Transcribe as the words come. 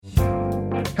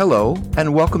Hello,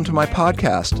 and welcome to my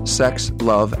podcast, Sex,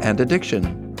 Love, and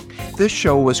Addiction. This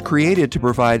show was created to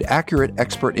provide accurate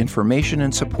expert information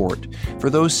and support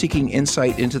for those seeking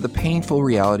insight into the painful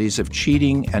realities of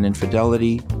cheating and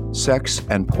infidelity, sex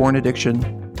and porn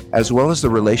addiction, as well as the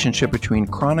relationship between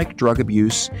chronic drug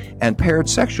abuse and paired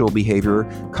sexual behavior,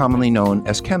 commonly known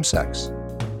as chemsex.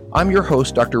 I'm your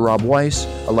host, Dr. Rob Weiss,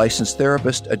 a licensed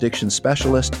therapist, addiction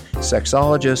specialist,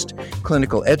 sexologist,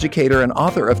 clinical educator, and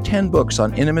author of 10 books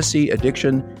on intimacy,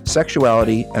 addiction,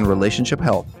 sexuality, and relationship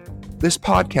health. This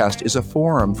podcast is a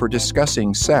forum for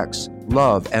discussing sex,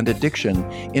 love, and addiction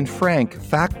in frank,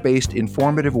 fact-based,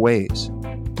 informative ways.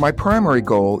 My primary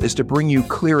goal is to bring you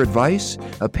clear advice,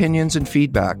 opinions, and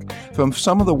feedback from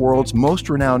some of the world's most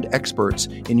renowned experts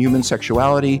in human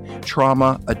sexuality,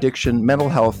 trauma, addiction, mental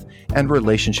health, and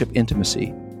relationship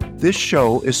intimacy. This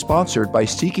show is sponsored by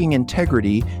Seeking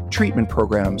Integrity treatment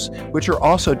programs, which are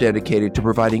also dedicated to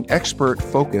providing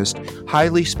expert-focused,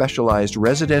 highly specialized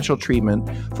residential treatment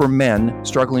for men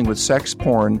struggling with sex,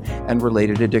 porn, and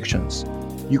related addictions.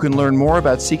 You can learn more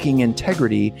about Seeking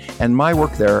Integrity and my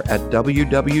work there at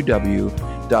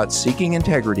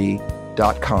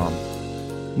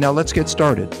www.seekingintegrity.com. Now let's get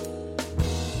started.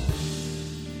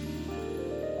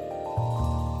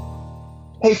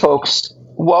 Hey folks,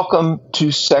 welcome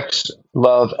to Sex,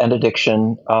 Love, and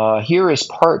Addiction. Here is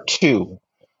part 2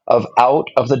 of Out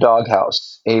of the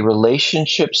Doghouse, a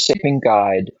relationship-saving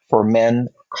guide for men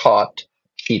caught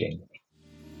cheating.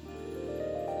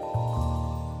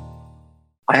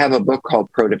 I have a book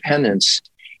called Codependence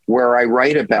where I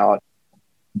write about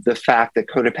the fact that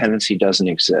codependency doesn't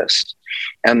exist.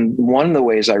 And one of the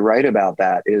ways I write about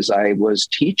that is I was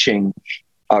teaching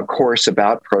a course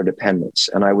about codependence.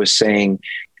 And I was saying,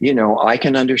 you know, I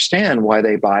can understand why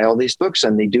they buy all these books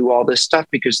and they do all this stuff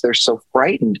because they're so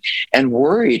frightened and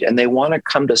worried and they want to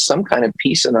come to some kind of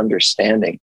peace and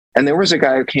understanding. And there was a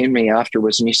guy who came to me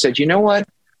afterwards and he said, you know what?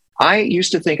 I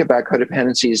used to think about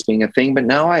codependency as being a thing, but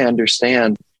now I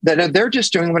understand that they're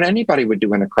just doing what anybody would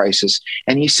do in a crisis.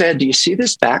 And he said, do you see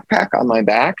this backpack on my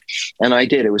back? And I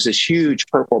did. It was this huge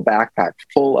purple backpack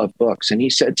full of books. And he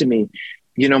said to me,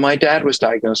 you know, my dad was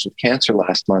diagnosed with cancer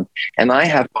last month, and I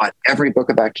have bought every book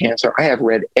about cancer. I have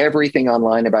read everything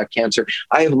online about cancer.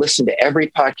 I have listened to every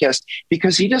podcast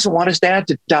because he doesn't want his dad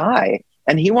to die.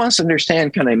 And he wants to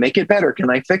understand, can I make it better? Can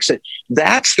I fix it?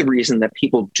 That's the reason that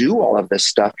people do all of this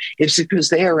stuff. It's because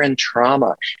they are in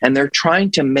trauma and they're trying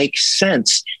to make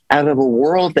sense out of a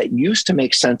world that used to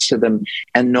make sense to them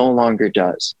and no longer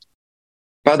does.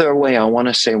 By the way, I want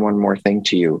to say one more thing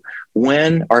to you.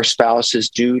 When our spouses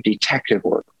do detective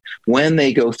work, when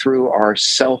they go through our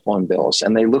cell phone bills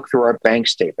and they look through our bank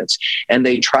statements and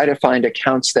they try to find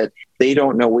accounts that they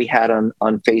don't know we had on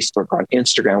Facebook, on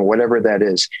Instagram, whatever that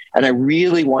is. And I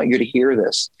really want you to hear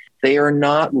this. They are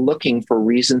not looking for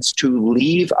reasons to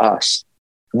leave us.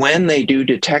 When they do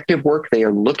detective work, they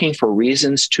are looking for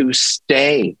reasons to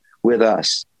stay with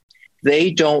us. They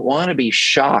don't want to be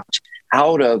shocked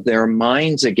out of their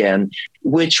minds again,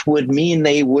 which would mean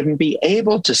they wouldn't be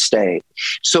able to stay.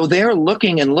 So they're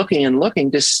looking and looking and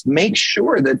looking to make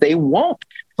sure that they won't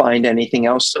find anything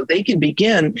else so they can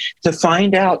begin to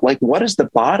find out, like, what is the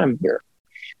bottom here?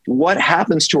 What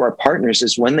happens to our partners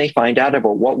is when they find out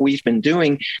about what we've been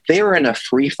doing, they're in a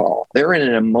free fall. They're in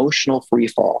an emotional free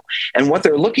fall. And what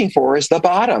they're looking for is the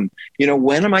bottom. You know,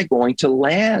 when am I going to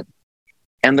land?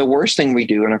 And the worst thing we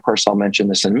do, and of course I'll mention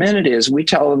this in a minute, is we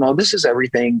tell them, oh, this is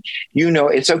everything, you know,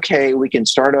 it's okay, we can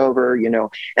start over, you know,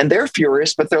 and they're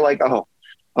furious, but they're like, oh,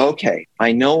 okay,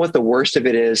 I know what the worst of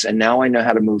it is, and now I know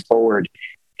how to move forward.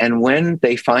 And when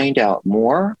they find out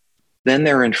more, then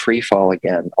they're in free fall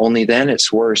again. Only then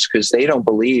it's worse because they don't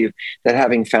believe that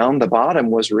having found the bottom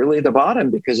was really the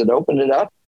bottom because it opened it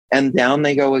up and down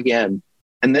they go again.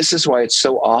 And this is why it's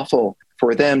so awful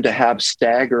for them to have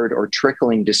staggered or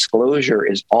trickling disclosure.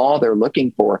 Is all they're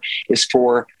looking for is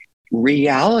for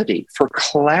reality, for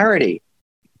clarity.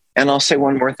 And I'll say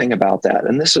one more thing about that.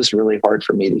 And this is really hard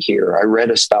for me to hear. I read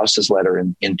a spouse's letter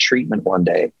in treatment one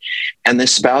day, and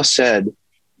this spouse said,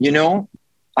 you know,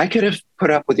 I could have put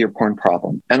up with your porn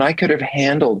problem and I could have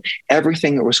handled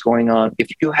everything that was going on if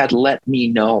you had let me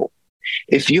know.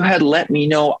 If you had let me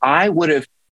know, I would have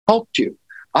helped you.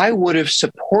 I would have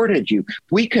supported you.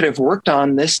 We could have worked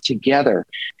on this together.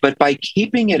 But by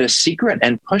keeping it a secret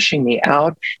and pushing me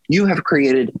out, you have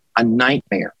created a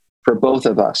nightmare for both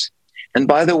of us. And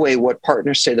by the way, what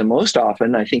partners say the most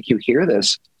often, I think you hear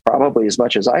this probably as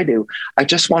much as I do, I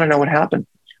just want to know what happened.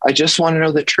 I just want to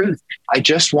know the truth. I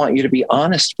just want you to be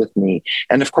honest with me.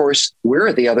 And of course, we're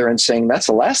at the other end saying, that's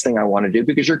the last thing I want to do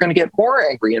because you're going to get more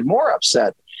angry and more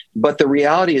upset. But the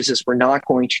reality is we're not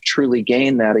going to truly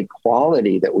gain that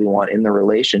equality that we want in the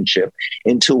relationship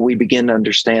until we begin to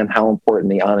understand how important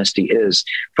the honesty is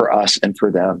for us and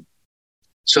for them.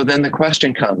 So then the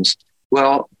question comes,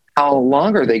 well, how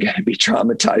long are they going to be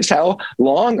traumatized? How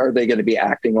long are they going to be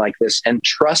acting like this? And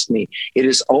trust me, it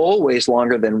is always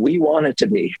longer than we want it to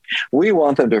be. We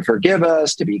want them to forgive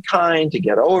us, to be kind, to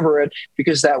get over it,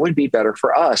 because that would be better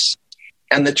for us.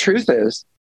 And the truth is,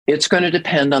 it's going to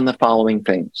depend on the following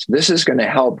things. This is going to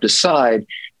help decide,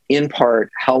 in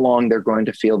part, how long they're going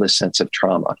to feel this sense of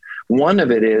trauma. One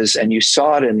of it is, and you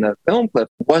saw it in the film clip,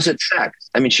 was it sex?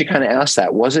 I mean, she kind of asked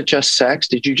that. Was it just sex?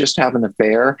 Did you just have an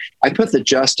affair? I put the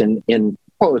just in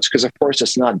quotes because, of course,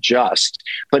 it's not just.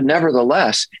 But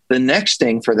nevertheless, the next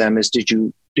thing for them is, did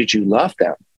you love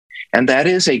them? And that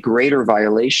is a greater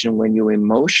violation when you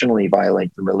emotionally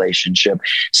violate the relationship.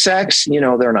 Sex,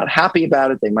 they're not happy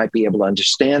about it. They might be able to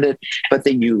understand it, but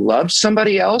that you love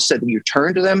somebody else, that you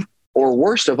turn to them, or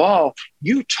worst of all,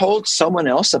 you told someone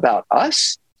else about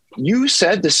us. You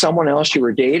said to someone else you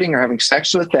were dating or having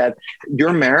sex with that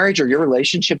your marriage or your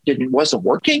relationship wasn't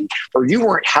working, or you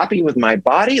weren't happy with my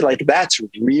body. Like, that's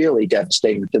really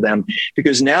devastating to them,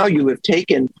 because now you have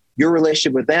taken your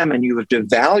relationship with them and you have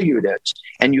devalued it,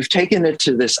 and you've taken it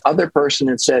to this other person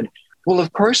and said, well,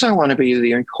 of course I want to be with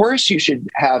you. Of course you should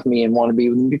have me and want to be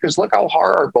with me, because look how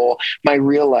horrible my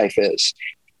real life is.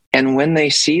 And when they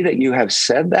see that you have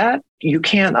said that, you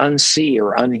can't unsee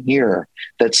or unhear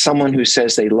that someone who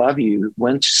says they love you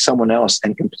went to someone else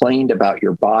and complained about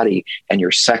your body and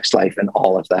your sex life and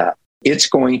all of that. It's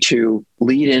going to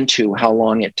lead into how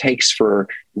long it takes for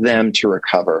them to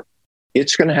recover.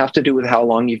 It's going to have to do with how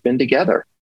long you've been together.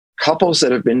 Couples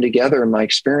that have been together, in my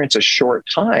experience, a short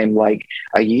time, like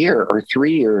a year or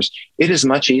 3 years, it is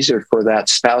much easier for that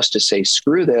spouse to say,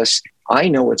 screw this. I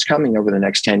know what's coming over the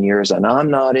next 10 years and I'm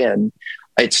not in.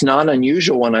 It's not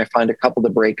unusual when I find a couple to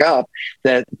break up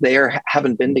that they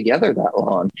haven't been together that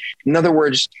long. In other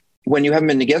words, when you haven't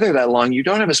been together that long, you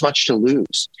don't have as much to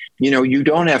lose. You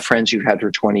don't have friends you've had for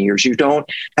 20 years. You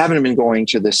haven't been going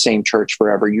to the same church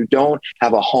forever. You don't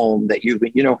have a home that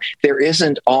there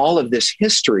isn't all of this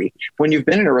history. When you've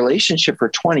been in a relationship for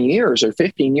 20 years or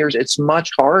 15 years, it's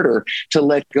much harder to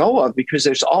let go of, because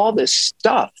there's all this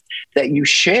stuff that you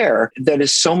share that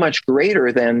is so much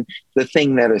greater than the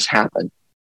thing that has happened.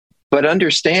 But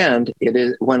understand, it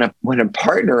is when a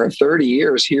partner of 30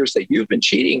 years hears that you've been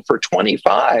cheating for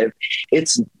 25,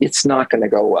 it's not going to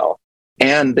go well.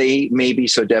 And they may be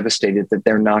so devastated that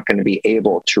they're not going to be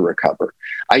able to recover.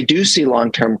 I do see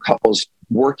long-term couples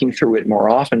working through it more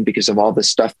often because of all the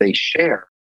stuff they share.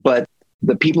 But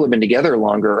the people who have been together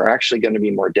longer are actually going to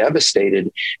be more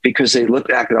devastated, because they look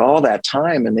back at all that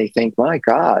time and they think, my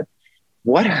God,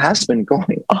 what has been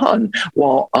going on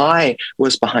while I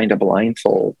was behind a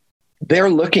blindfold?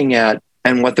 They're looking at,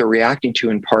 and what they're reacting to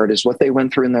in part, is what they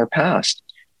went through in their past.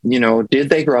 Did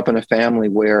they grow up in a family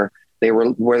where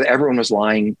everyone was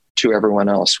lying to everyone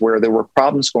else, where there were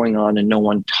problems going on and no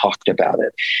one talked about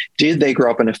it? Did they grow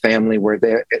up in a family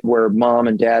where mom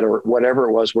and dad or whatever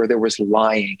it was, where there was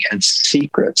lying and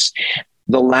secrets?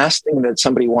 The last thing that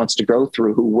somebody wants to go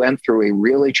through who went through a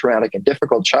really traumatic and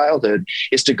difficult childhood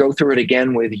is to go through it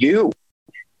again with you.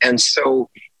 And so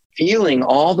feeling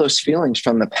all those feelings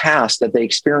from the past that they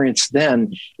experienced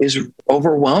then is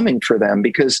overwhelming for them,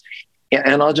 because,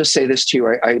 and I'll just say this to you,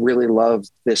 I really love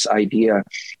this idea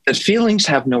that feelings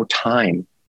have no time.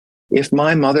 If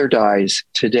my mother dies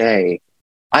today,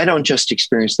 I don't just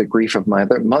experience the grief of my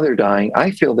mother dying.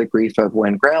 I feel the grief of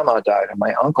when grandma died and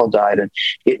my uncle died. And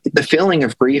the feeling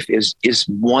of grief is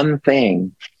one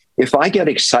thing. If I get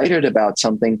excited about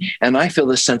something and I feel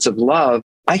this sense of love,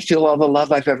 I feel all the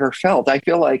love I've ever felt. I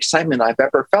feel like excitement I've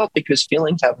ever felt, because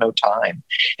feelings have no time.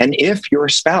 And if your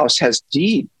spouse has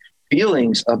deep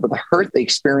feelings of the hurt they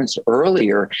experienced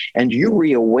earlier, and you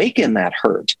reawaken that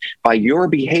hurt by your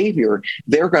behavior,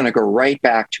 they're going to go right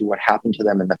back to what happened to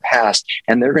them in the past,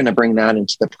 and they're going to bring that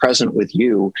into the present with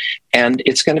you. And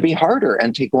it's going to be harder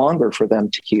and take longer for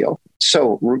them to heal.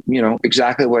 So,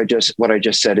 exactly what I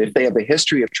just said. If they have a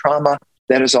history of trauma,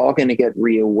 that is all going to get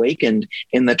reawakened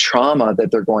in the trauma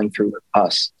that they're going through with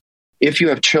us. If you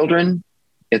have children,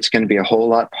 it's going to be a whole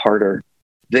lot harder.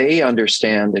 They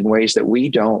understand in ways that we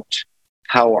don't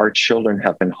how our children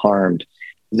have been harmed.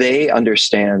 They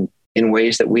understand in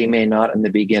ways that we may not in the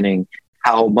beginning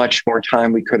how much more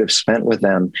time we could have spent with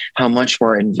them, how much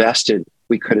more invested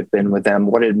we could have been with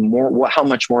them, how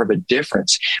much more of a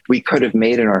difference we could have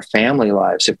made in our family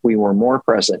lives if we were more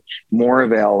present, more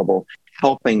available,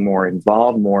 helping more,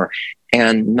 involved more,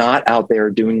 and not out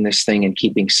there doing this thing and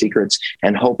keeping secrets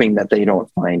and hoping that they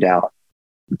don't find out.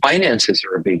 Finances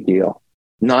are a big deal.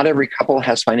 Not every couple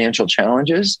has financial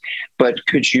challenges, but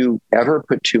could you ever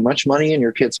put too much money in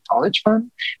your kid's college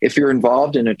fund? If you're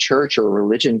involved in a church or a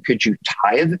religion, could you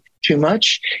tithe too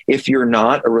much? If you're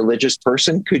not a religious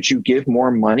person, could you give more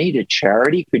money to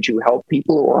charity? Could you help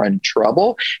people who are in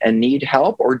trouble and need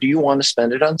help? Or do you want to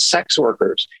spend it on sex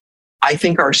workers? I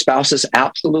think our spouses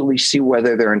absolutely see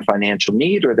whether they're in financial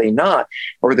need or they're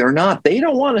not. They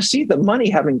don't want to see the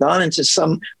money having gone into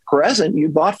some present you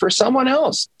bought for someone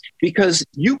else, because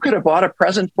you could have bought a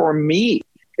present for me,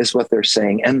 is what they're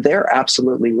saying. And they're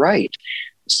absolutely right.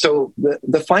 So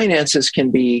the finances can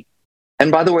be,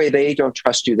 and by the way, they don't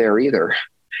trust you there either.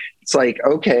 It's like,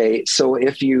 okay, so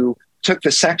if you took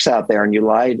the sex out there and you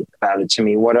lied about it to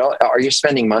me, what else? Are you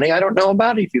spending money I don't know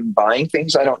about? If you're buying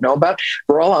things I don't know about,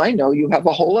 for all I know, you have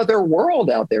a whole other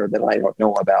world out there that I don't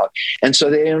know about. And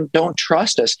so they don't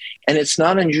trust us. And it's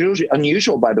not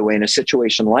unusual, by the way, in a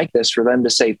situation like this, for them to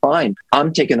say, fine,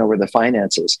 I'm taking over the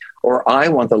finances, or I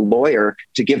want the lawyer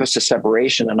to give us a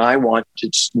separation and I want to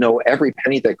know every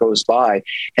penny that goes by.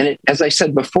 And as I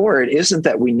said before, it isn't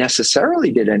that we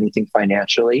necessarily did anything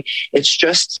financially. It's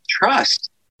just trust.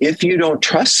 If you don't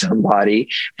trust somebody,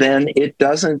 then it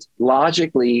doesn't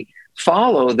logically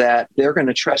follow that they're going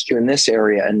to trust you in this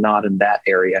area and not in that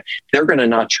area. They're going to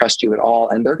not trust you at all.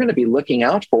 And they're going to be looking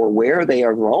out for where they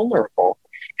are vulnerable.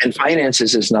 And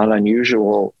finances is not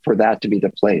unusual for that to be the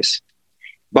place.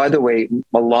 By the way,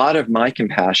 a lot of my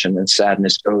compassion and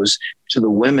sadness goes to the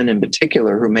women in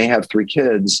particular who may have 3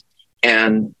 kids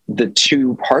and the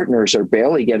 2 partners are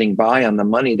barely getting by on the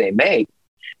money they make.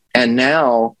 And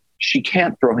now she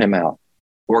can't throw him out,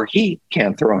 or he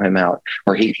can't throw him out,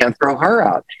 or he can't throw her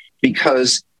out,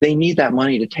 because they need that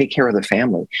money to take care of the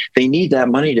family. They need that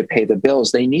money to pay the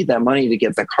bills. They need that money to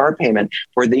get the car payment,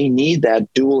 or they need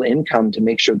that dual income to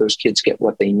make sure those kids get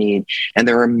what they need. And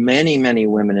there are many, many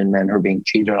women and men who are being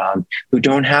cheated on who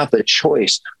don't have the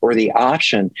choice or the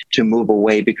option to move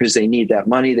away because they need that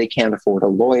money. They can't afford a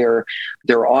lawyer.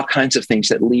 There are all kinds of things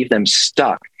that leave them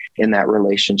stuck in that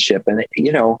relationship. And,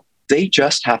 they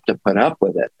just have to put up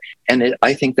with it. And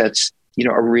I think that's,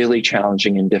 a really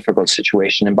challenging and difficult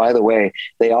situation. And by the way,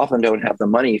 they often don't have the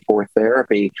money for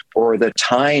therapy or the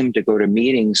time to go to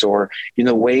meetings or,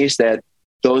 ways that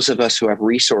those of us who have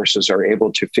resources are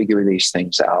able to figure these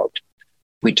things out.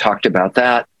 We talked about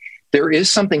that. There is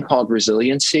something called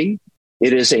resiliency.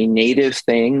 It is a native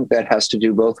thing that has to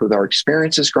do both with our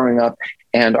experiences growing up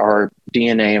and our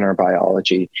DNA and our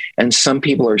biology. And some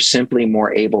people are simply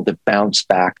more able to bounce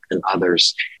back than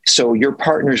others. So your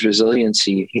partner's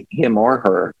resiliency, him or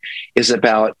her, is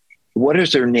about what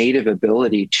is their native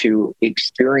ability to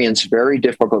experience very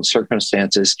difficult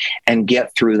circumstances and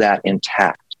get through that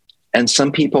intact. And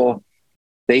some people,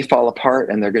 they fall apart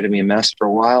and they're going to be a mess for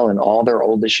a while and all their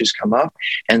old issues come up.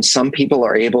 And some people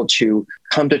are able to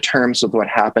come to terms with what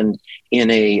happened in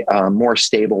a more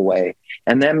stable way.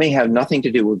 And that may have nothing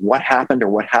to do with what happened or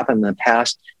what happened in the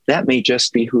past. That may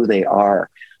just be who they are.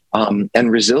 And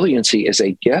resiliency is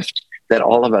a gift that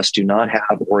all of us do not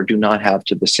have or do not have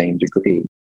to the same degree.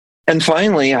 And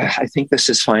finally, I think this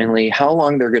is finally how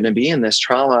long they're going to be in this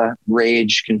trauma,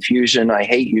 rage, confusion, I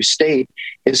hate you state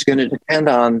is going to depend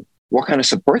on what kind of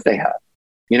support they have.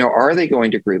 Are they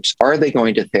going to groups? Are they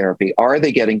going to therapy? Are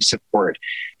they getting support?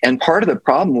 And part of the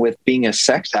problem with being a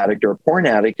sex addict or a porn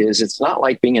addict is it's not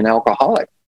like being an alcoholic.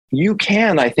 You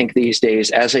can, I think these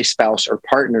days, as a spouse or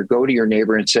partner, go to your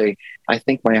neighbor and say, I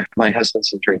think my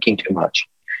husband's drinking too much.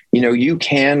 You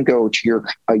can go to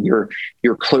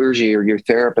your clergy or your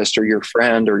therapist or your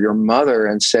friend or your mother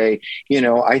and say,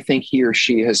 I think he or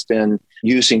she has been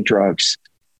using drugs.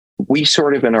 We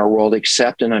sort of in our world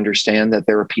accept and understand that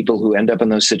there are people who end up in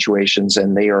those situations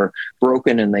and they are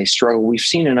broken and they struggle. We've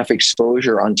seen enough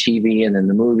exposure on TV and in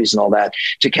the movies and all that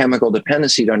to chemical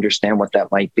dependency to understand what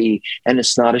that might be. And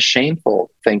it's not as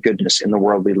shameful, thank goodness, in the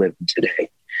world we live in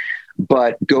today.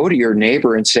 But go to your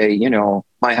neighbor and say,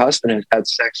 my husband has had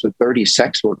sex with 30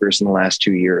 sex workers in the last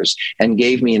 2 years and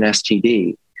gave me an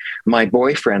STD. My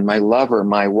boyfriend, my lover,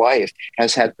 my wife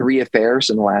has had 3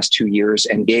 affairs in the last 2 years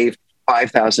and gave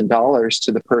 $5,000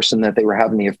 to the person that they were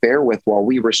having the affair with while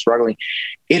we were struggling.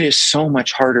 It is so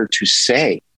much harder to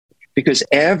say because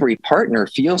every partner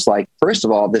feels like, first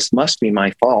of all, this must be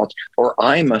my fault or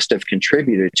I must have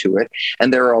contributed to it.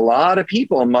 And there are a lot of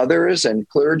people, mothers and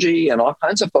clergy and all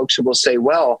kinds of folks who will say,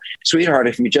 well, sweetheart,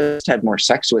 if you just had more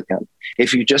sex with him,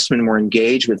 if you just been more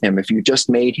engaged with him, if you just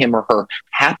made him or her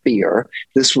happier,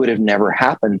 this would have never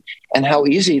happened. And how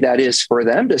easy that is for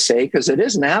them to say, because it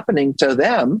isn't happening to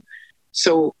them.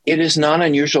 So it is not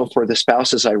unusual for the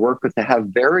spouses I work with to have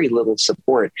very little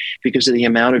support because of the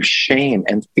amount of shame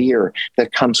and fear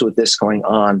that comes with this going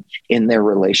on in their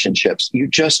relationships. You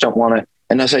just don't want to.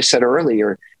 And as I said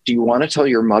earlier, do you want to tell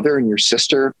your mother and your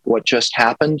sister what just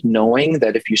happened, knowing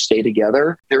that if you stay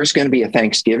together, there's going to be a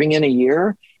Thanksgiving in a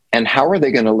year? And how are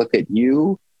they going to look at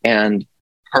you and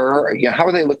her? You know, how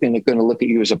are they going to look at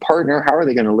you as a partner? How are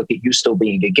they going to look at you still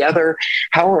being together?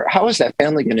 How is that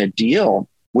family going to deal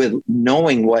with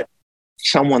knowing what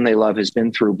someone they love has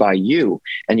been through by you?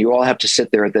 And you all have to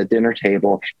sit there at the dinner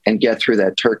table and get through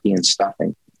that turkey and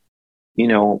stuffing. You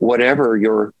know, whatever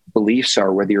your beliefs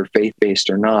are, whether you're faith-based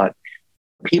or not,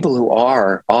 people who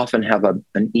are often have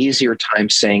an easier time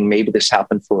saying, maybe this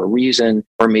happened for a reason,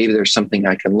 or maybe there's something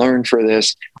I can learn for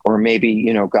this, or maybe,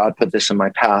 you know, God put this in my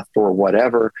path for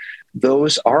whatever.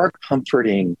 Those are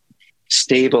comforting,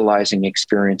 stabilizing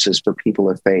experiences for people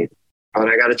of faith. But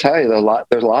I got to tell you,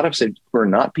 there's a lot of us who are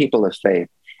not people of faith.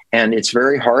 And it's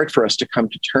very hard for us to come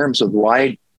to terms with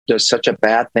why does such a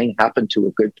bad thing happen to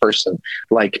a good person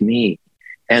like me?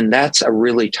 And that's a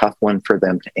really tough one for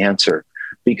them to answer,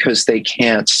 because they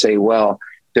can't say, well,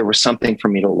 there was something for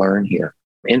me to learn here.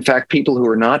 In fact, people who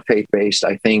are not faith-based,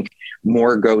 I think,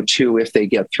 more go to, if they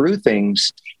get through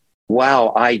things,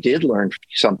 wow, I did learn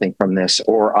something from this,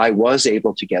 or I was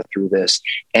able to get through this,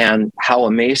 and how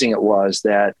amazing it was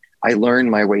that I learned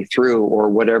my way through, or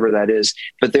whatever that is.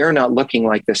 But they're not looking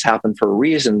like this happened for a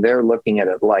reason. They're looking at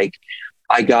it like,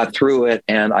 I got through it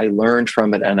and I learned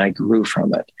from it and I grew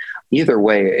from it. Either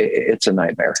way, it's a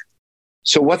nightmare.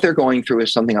 So what they're going through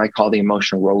is something I call the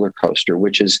emotional roller coaster,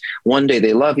 which is one day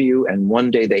they love you and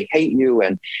one day they hate you,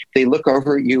 and they look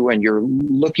over at you and you're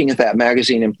looking at that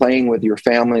magazine and playing with your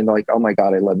family and they're like, oh my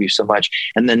God, I love you so much.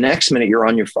 And the next minute you're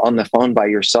on the phone by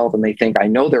yourself and they think, I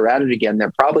know they're at it again.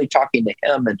 They're probably talking to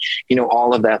him, and, you know,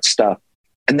 all of that stuff.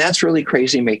 And that's really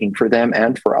crazy making for them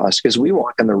and for us, because we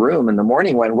walk in the room and the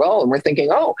morning went well and we're thinking,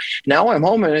 oh, now I'm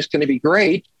home and it's going to be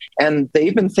great. And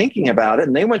they've been thinking about it,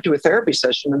 and they went to a therapy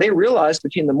session and they realized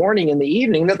between the morning and the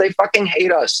evening that they fucking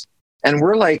hate us. And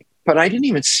we're like, but I didn't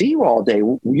even see you all day.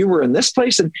 You were in this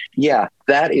place. And yeah,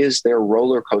 that is their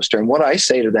roller coaster. And what I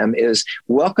say to them is,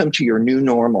 welcome to your new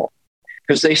normal.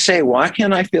 Because they say, why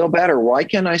can't I feel better? Why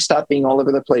can't I stop being all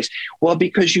over the place? Well,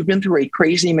 because you've been through a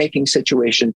crazy making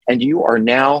situation and you are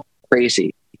now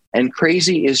crazy. And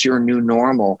crazy is your new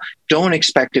normal. Don't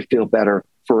expect to feel better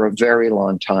for a very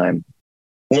long time.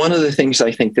 One of the things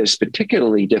I think that's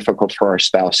particularly difficult for our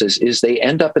spouses is they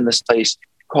end up in this place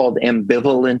called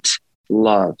ambivalent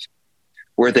love,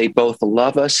 where they both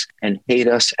love us and hate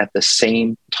us at the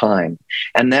same time.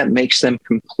 And that makes them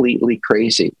completely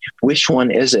crazy. Which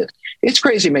one is it? It's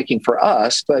crazy making for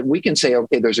us, but we can say,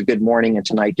 okay, there's a good morning and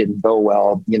tonight didn't go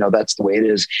well. You know, that's the way it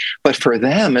is. But for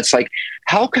them, it's like,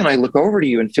 how can I look over to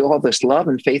you and feel all this love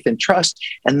and faith and trust,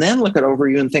 and then look at over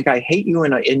you and think I hate you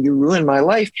and you ruined my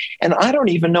life. And I don't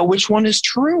even know which one is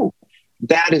true.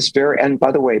 That is and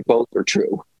by the way, both are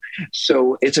true.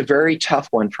 So it's a very tough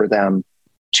one for them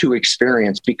to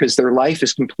experience, because their life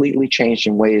is completely changed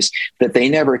in ways that they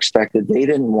never expected, they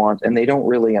didn't want, and they don't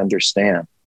really understand.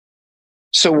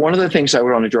 So one of the things I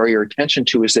would want to draw your attention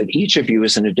to is that each of you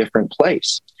is in a different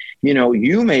place. You know,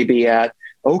 you may be at,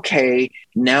 okay,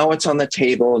 now it's on the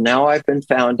table. Now I've been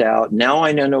found out. Now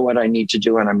I know what I need to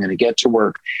do and I'm going to get to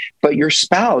work. But your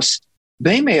spouse,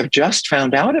 they may have just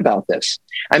found out about this.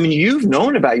 I mean, you've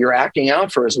known about your acting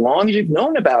out for as long as you've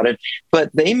known about it, but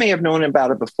they may have known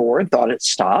about it before and thought it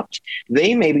stopped.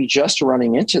 They may be just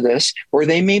running into this, or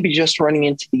they may be just running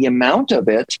into the amount of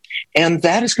it. And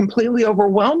that is completely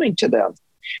overwhelming to them.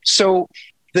 So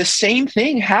the same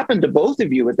thing happened to both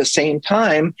of you at the same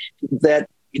time, that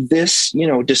this, you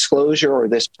know, disclosure or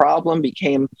this problem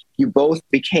you both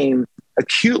became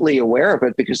acutely aware of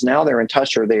it, because now they're in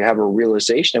touch, or they have a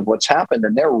realization of what's happened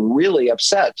and they're really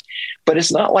upset. But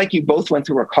it's not like you both went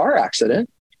through a car accident,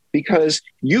 because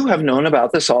you have known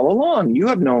about this all along. You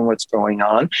have known what's going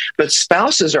on. But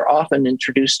spouses are often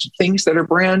introduced to things that are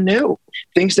brand new,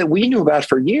 things that we knew about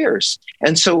for years.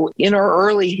 And so in our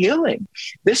early healing,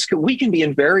 we can be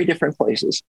in very different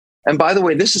places. And by the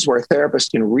way, this is where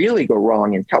therapists can really go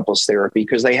wrong in couples therapy,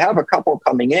 because they have a couple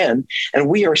coming in and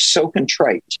we are so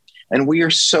contrite. And we are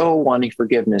so wanting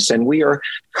forgiveness, and we are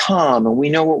calm, and we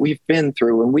know what we've been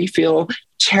through, and we feel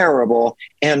terrible.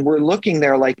 And we're looking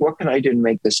there like, what can I do to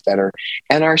make this better?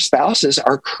 And our spouses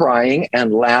are crying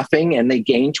and laughing, and they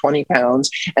gain 20 pounds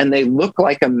and they look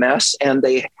like a mess, and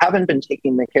they haven't been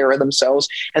taking the care of themselves,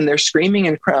 and they're screaming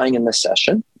and crying in the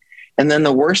session. And then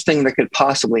the worst thing that could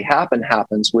possibly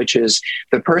happens, which is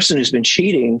the person who's been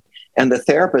cheating and the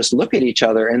therapist look at each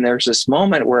other, and there's this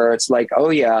moment where it's like, oh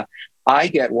yeah, I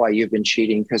get why you've been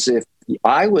cheating, because if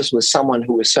I was with someone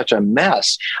who was such a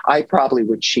mess, I probably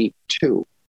would cheat too.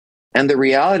 And the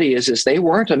reality is they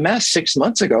weren't a mess 6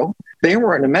 months ago. They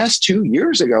weren't a mess 2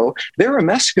 years ago. They're a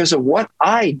mess because of what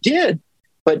I did.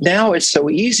 But now it's so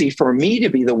easy for me to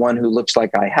be the one who looks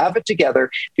like I have it together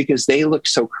because they look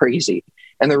so crazy.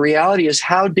 And the reality is,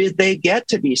 how did they get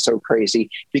to be so crazy?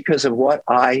 Because of what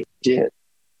I did.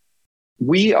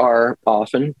 We are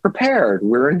often prepared.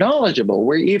 We're knowledgeable.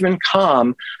 We're even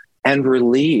calm and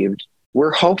relieved.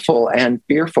 We're hopeful and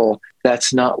fearful.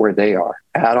 That's not where they are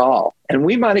at all. And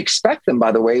we might expect them,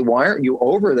 by the way, why aren't you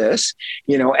over this?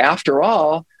 After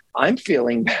all, I'm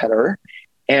feeling better.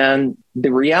 And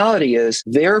the reality is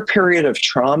their period of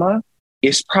trauma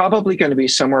is probably going to be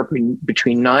somewhere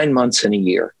between 9 months and a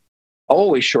year,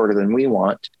 always shorter than we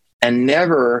want, and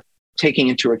never taking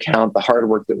into account the hard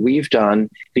work that we've done,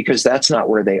 because that's not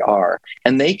where they are.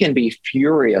 And they can be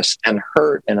furious and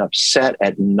hurt and upset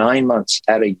at 9 months,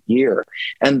 at a year.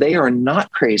 And they are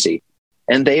not crazy.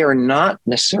 And they are not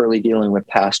necessarily dealing with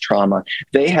past trauma.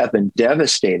 They have been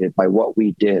devastated by what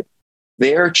we did.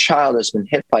 Their child has been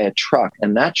hit by a truck,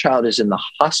 and that child is in the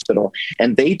hospital,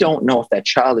 and they don't know if that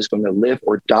child is going to live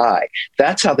or die.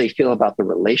 That's how they feel about the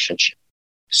relationship.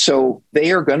 So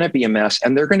they are going to be a mess,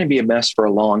 and they're going to be a mess for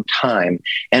a long time.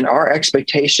 And our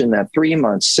expectation that 3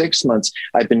 months, 6 months,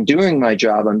 I've been doing my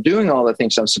job, I'm doing all the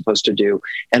things I'm supposed to do,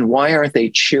 and why aren't they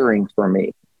cheering for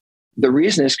me? The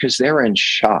reason is because they're in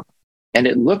shock. And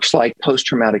it looks like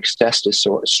post-traumatic stress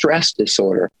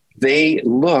disorder. They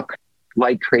look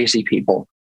like crazy people.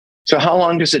 So how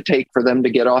long does it take for them to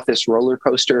get off this roller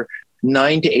coaster?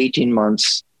 9 to 18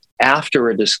 months after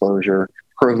a disclosure,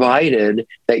 provided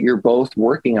that you're both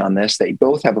working on this, that you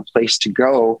both have a place to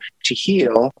go to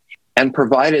heal, and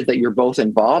provided that you're both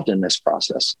involved in this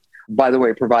process. By the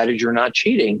way, provided you're not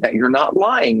cheating, that you're not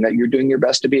lying, that you're doing your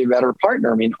best to be a better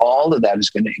partner. I mean, all of that is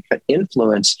going to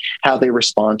influence how they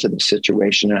respond to the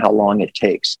situation and how long it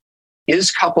takes.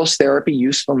 Is couples therapy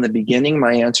useful in the beginning?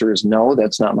 My answer is no,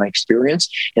 that's not my experience.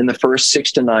 In the first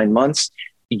 6 to 9 months,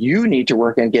 you need to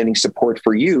work on getting support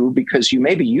for you, because you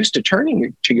may be used to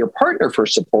turning to your partner for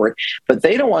support, but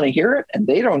they don't want to hear it and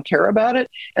they don't care about it.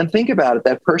 And think about it,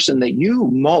 that person that you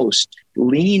most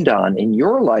leaned on in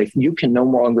your life, you can no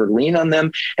longer lean on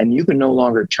them, and you can no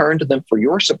longer turn to them for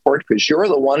your support because you're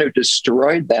the one who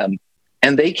destroyed them.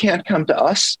 And they can't come to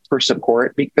us for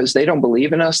support because they don't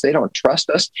believe in us, they don't trust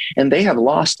us, and they have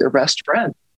lost their best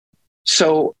friend.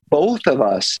 So both of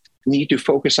us need to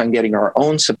focus on getting our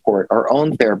own support, our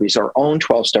own therapies, our own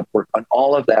 12-step work on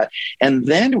all of that. And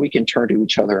then we can turn to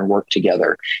each other and work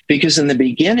together. Because in the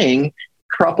beginning,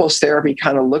 couples therapy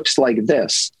kind of looks like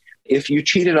this. If you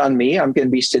cheated on me, I'm going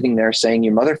to be sitting there saying,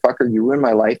 you motherfucker, you ruined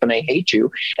my life and I hate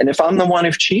you. And if I'm the one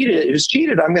who's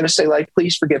cheated, I'm going to say, like,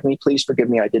 please forgive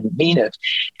me, I didn't mean it.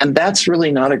 And that's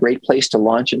really not a great place to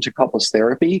launch into couples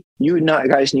therapy. You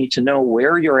guys need to know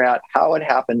where you're at, how it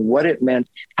happened, what it meant,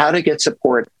 how to get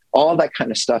support, all that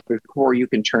kind of stuff before you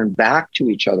can turn back to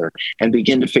each other and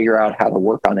begin to figure out how to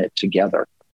work on it together.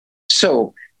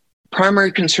 So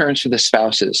primary concerns for the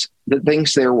spouses, the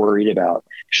things they're worried about.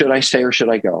 Should I stay or should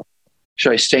I go?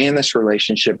 Should I stay in this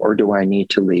relationship or do I need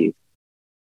to leave?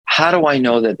 How do I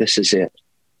know that this is it?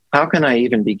 How can I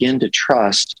even begin to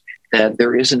trust that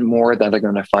there isn't more that I'm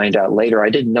going to find out later? I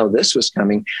didn't know this was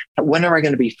coming. When am I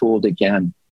going to be fooled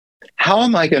again? How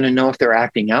am I going to know if they're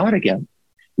acting out again?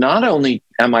 Not only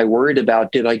am I worried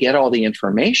about, did I get all the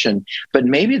information, but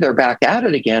maybe they're back at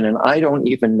it again and I don't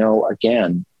even know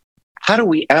again. How do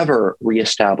we ever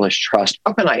reestablish trust?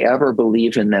 How can I ever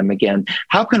believe in them again?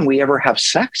 How can we ever have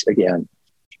sex again?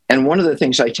 And one of the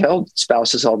things I tell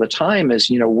spouses all the time is,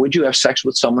 would you have sex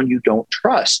with someone you don't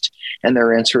trust? And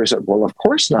their answer is, well, of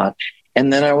course not.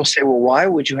 And then I will say, well, why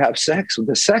would you have sex with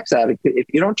a sex addict if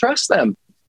you don't trust them?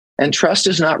 And trust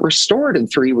is not restored in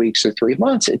 3 weeks or 3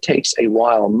 months. It takes a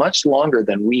while, much longer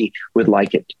than we would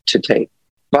like it to take.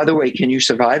 By the way, can you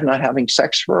survive not having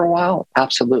sex for a while?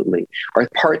 Absolutely. Are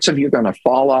parts of you going to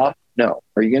fall off? No.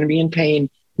 Are you going to be in pain?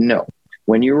 No.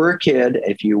 When you were a kid,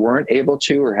 if you weren't able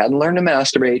to or hadn't learned to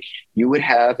masturbate, you would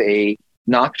have a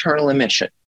nocturnal emission.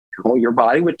 Well, your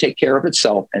body would take care of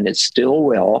itself, and it still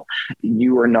will.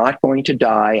 You are not going to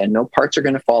die, and no parts are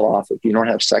going to fall off if you don't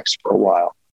have sex for a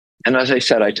while. And as I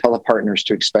said, I tell the partners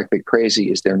to expect that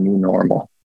crazy is their new normal.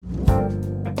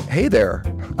 Hey there.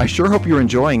 I sure hope you're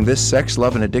enjoying this Sex,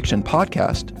 Love, and Addiction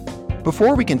podcast.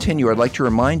 Before we continue, I'd like to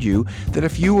remind you that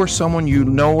if you or someone you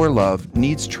know or love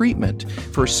needs treatment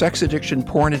for sex addiction,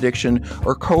 porn addiction,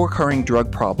 or co-occurring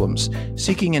drug problems,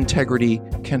 Seeking Integrity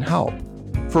can help.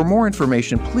 For more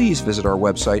information, please visit our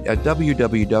website at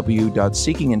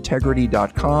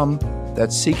www.seekingintegrity.com.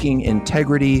 That's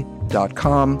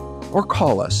seekingintegrity.com, or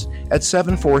call us at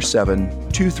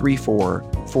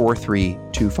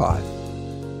 747-234-4325.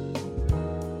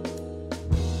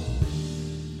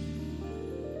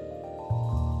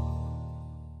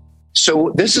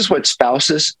 So this is what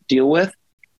spouses deal with.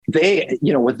 They,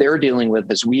 what they're dealing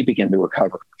with as we begin to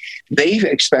recover. They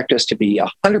expect us to be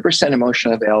 100%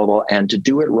 emotionally available and to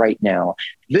do it right now.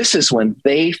 This is when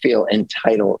they feel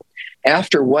entitled.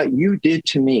 After what you did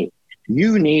to me,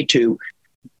 you need to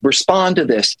respond to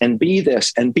this and be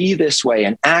this way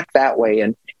and act that way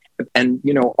and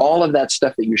all of that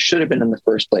stuff that you should have been in the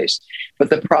first place. But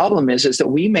the problem is that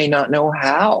we may not know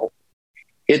how.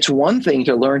 It's one thing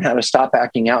to learn how to stop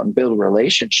acting out and build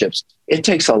relationships. It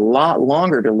takes a lot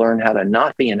longer to learn how to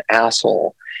not be an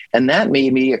asshole. And that may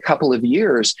be a couple of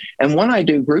years. And when I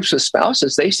do groups of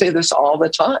spouses, they say this all the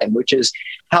time, which is,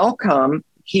 how come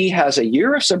he has a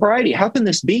year of sobriety? How can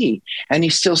this be? And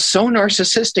he's still so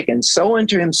narcissistic and so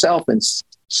into himself and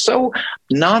so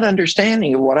not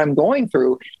understanding of what I'm going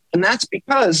through. And that's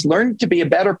because learning to be a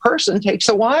better person takes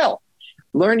a while.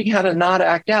 Learning how to not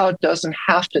act out doesn't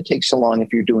have to take so long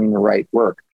if you're doing the right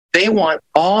work. They want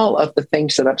all of the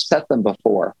things that upset them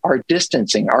before, our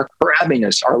distancing, our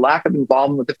crabbiness, our lack of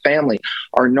involvement with the family,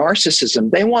 our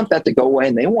narcissism. They want that to go away,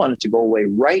 and they want it to go away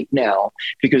right now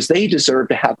because they deserve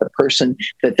to have the person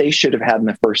that they should have had in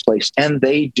the first place, and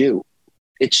they do.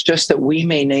 It's just that we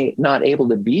may not able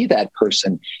to be that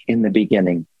person in the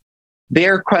beginning.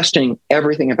 They're questioning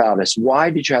everything about us.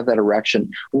 Why did you have that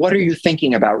erection? What are you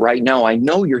thinking about right now? I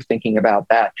know you're thinking about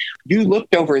that. You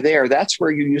looked over there. That's where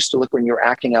you used to look when you were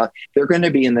acting out. They're going to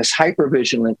be in this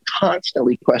hypervigilant,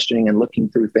 constantly questioning and looking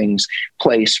through things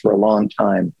place for a long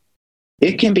time.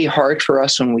 It can be hard for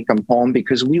us when we come home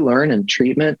because we learn in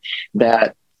treatment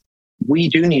that we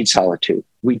do need solitude.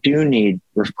 We do need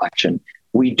reflection.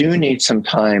 We do need some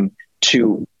time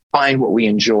to find what we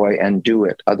enjoy and do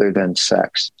it other than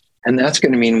sex. And that's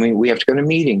going to mean we have to go to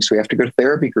meetings. We have to go to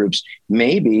therapy groups.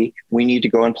 Maybe we need to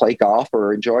go and play golf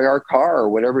or enjoy our car or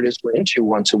whatever it is we're into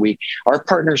once a week. Our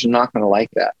partners are not going to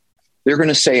like that. They're going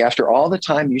to say, after all the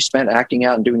time you spent acting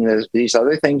out and doing these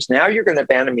other things, now you're going to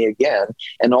abandon me again.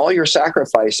 And all your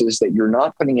sacrifices that you're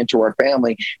not putting into our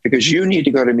family because you need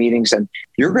to go to meetings and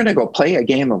you're going to go play a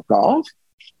game of golf.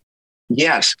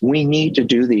 Yes, we need to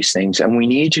do these things, and we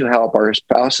need to help our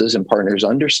spouses and partners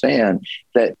understand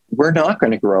that we're not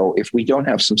going to grow if we don't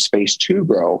have some space to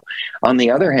grow. On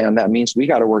the other hand, that means we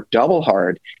got to work double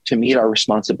hard to meet our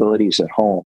responsibilities at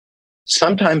home.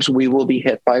 Sometimes we will be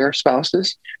hit by our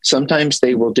spouses. Sometimes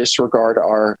they will disregard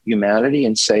our humanity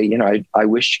and say, I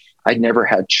wish I'd never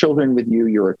had children with you.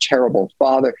 You're a terrible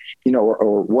father,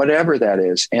 or whatever that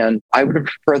is. And I would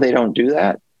prefer they don't do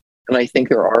that. And I think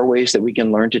there are ways that we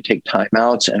can learn to take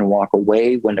timeouts and walk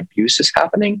away when abuse is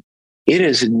happening. It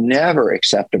is never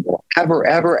acceptable, ever,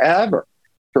 ever, ever,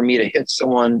 for me to hit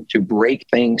someone, to break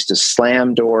things, to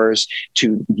slam doors,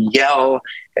 to yell.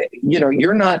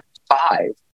 You're not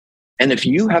 5. And if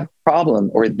you have a problem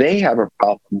or they have a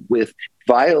problem with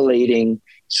violating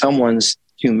someone's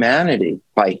humanity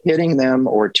by hitting them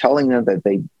or telling them that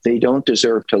they don't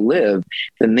deserve to live,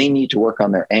 then they need to work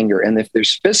on their anger. And if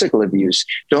there's physical abuse,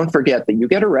 don't forget that you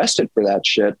get arrested for that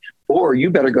shit, or you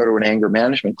better go to an anger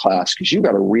management class because you've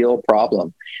got a real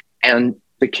problem. And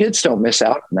the kids don't miss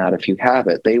out on that if you have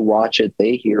it. They watch it,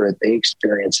 they hear it, they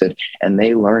experience it, and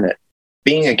they learn it.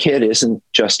 Being a kid isn't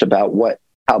just about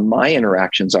how my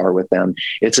interactions are with them.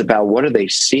 It's about what do they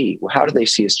see? How do they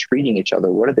see us treating each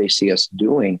other? What do they see us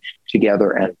doing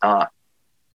together and not?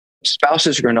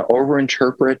 Spouses are going to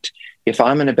overinterpret. If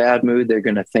I'm in a bad mood, they're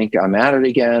going to think I'm at it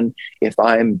again. If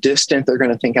I'm distant, they're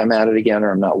going to think I'm at it again,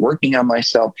 or I'm not working on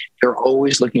myself. They're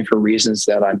always looking for reasons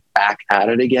that I'm back at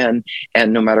it again.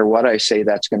 And no matter what I say,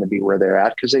 that's going to be where they're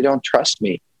at because they don't trust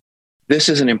me. This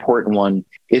is an important one.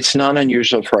 It's not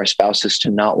unusual for our spouses to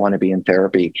not want to be in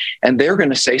therapy. And they're going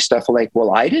to say stuff like,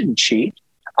 well, I didn't cheat.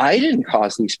 I didn't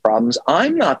cause these problems.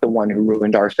 I'm not the one who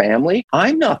ruined our family.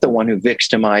 I'm not the one who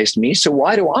victimized me. So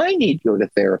why do I need to go to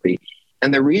therapy?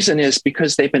 And the reason is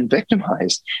because they've been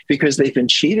victimized, because they've been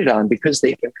cheated on, because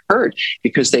they've been hurt,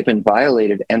 because they've been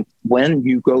violated. And when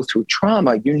you go through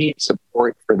trauma, you need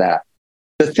support for that.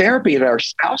 The therapy that our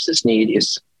spouses need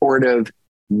is supportive,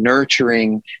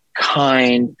 nurturing,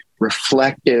 kind,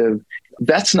 reflective.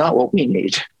 That's not what we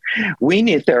need. We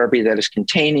need therapy that is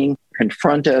containing,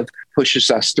 confrontive,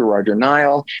 pushes us through our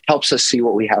denial, helps us see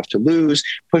what we have to lose,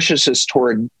 pushes us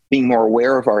toward being more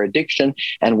aware of our addiction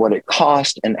and what it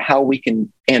costs and how we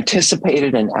can anticipate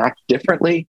it and act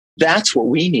differently. That's what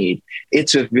we need.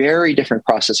 It's a very different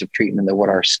process of treatment than what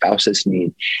our spouses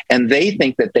need. And they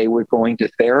think that they were going to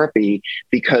therapy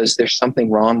because there's something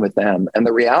wrong with them. And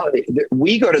the reality,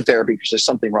 we go to therapy because there's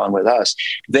something wrong with us.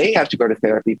 They have to go to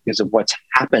therapy because of what's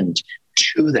happened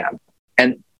to them.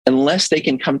 And unless they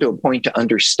can come to a point to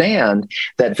understand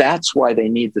that that's why they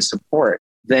need the support,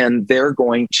 then they're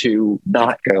going to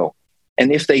not go.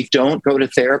 And if they don't go to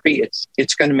therapy,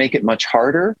 it's going to make it much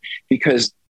harder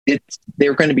because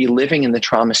they're going to be living in the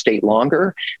trauma state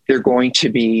longer. They're going to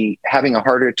be having a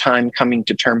harder time coming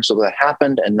to terms with what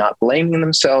happened and not blaming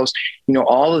themselves.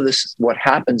 All of this is what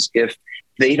happens if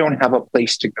they don't have a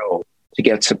place to go to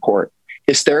get support.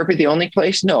 Is therapy the only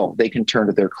place? No. They can turn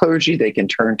to their clergy. They can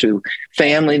turn to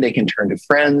family. They can turn to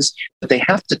friends. But they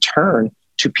have to turn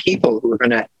to people who are going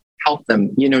to help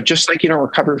them. Just like you don't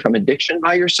recover from addiction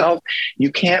by yourself,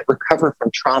 you can't recover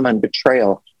from trauma and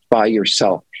betrayal by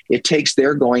yourself. It takes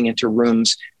their going into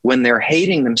rooms when they're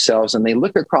hating themselves and they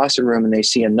look across a room and they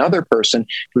see another person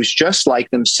who's just like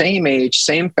them, same age,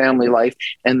 same family life,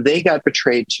 and they got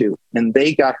betrayed too, and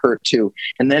they got hurt too.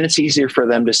 And then it's easier for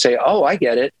them to say, oh, I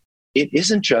get it. It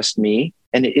isn't just me,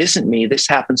 and it isn't me. This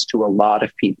happens to a lot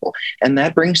of people, and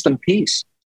that brings them peace.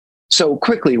 So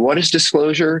quickly, what is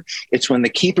disclosure? It's when the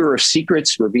keeper of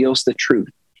secrets reveals the truth.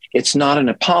 It's not an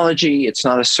apology. It's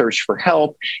not a search for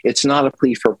help. It's not a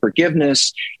plea for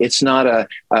forgiveness. It's not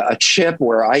a chip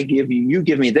where you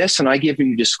give me this and I give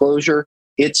you disclosure.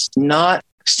 It's not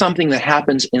something that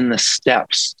happens in the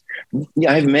steps.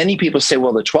 I have many people say,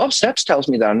 well, the 12 steps tells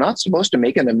me that I'm not supposed to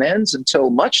make an amends until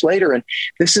much later. And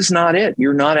this is not it.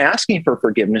 You're not asking for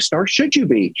forgiveness, nor should you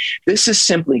be. This is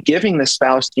simply giving the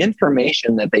spouse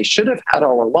information that they should have had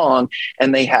all along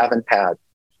and they haven't had.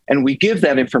 And we give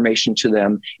that information to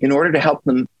them in order to help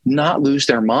them not lose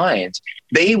their minds.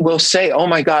 They will say, oh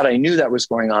my God, I knew that was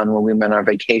going on when we went on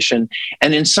vacation.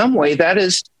 And in some way that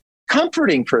is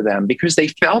comforting for them because they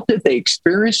felt it, they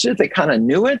experienced it, they kind of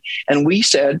knew it. And we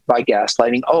said by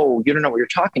gaslighting, oh, you don't know what you're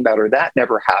talking about, or that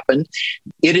never happened.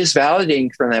 It is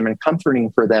validating for them and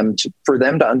comforting for them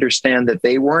to understand that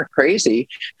they weren't crazy,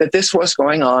 that this was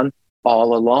going on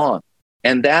all along.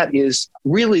 And that is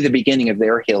really the beginning of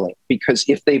their healing, because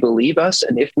if they believe us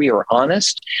and if we are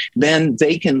honest, then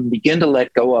they can begin to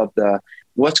let go of the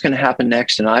what's going to happen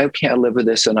next. And I can't live with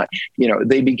this. And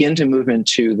they begin to move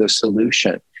into the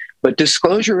solution. But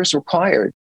disclosure is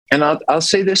required. And I'll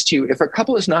say this to you. If a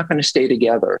couple is not going to stay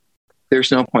together,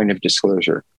 there's no point of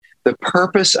disclosure. The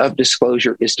purpose of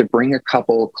disclosure is to bring a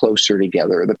couple closer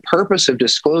together. The purpose of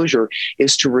disclosure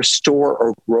is to restore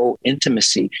or grow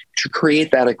intimacy, to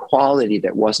create that equality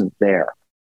that wasn't there.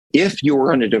 If you were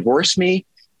going to divorce me,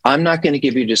 I'm not going to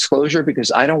give you disclosure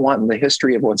because I don't want the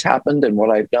history of what's happened and what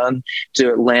I've done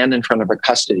to land in front of a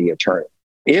custody attorney.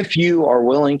 If you are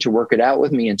willing to work it out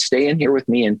with me and stay in here with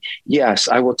me, and yes,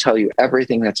 I will tell you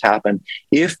everything that's happened.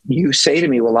 If you say to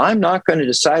me, well, I'm not going to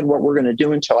decide what we're going to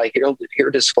do until I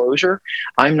hear disclosure,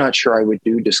 I'm not sure I would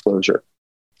do disclosure.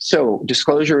 So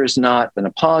disclosure is not an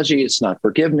apology. It's not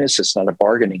forgiveness. It's not a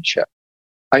bargaining chip.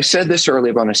 I said this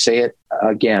earlier, but I'm going to say it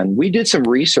again. We did some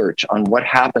research on what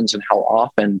happens and how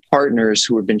often partners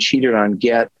who have been cheated on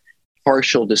get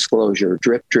partial disclosure,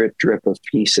 drip, drip, drip of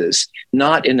pieces,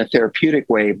 not in a therapeutic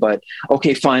way, but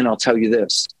okay, fine, I'll tell you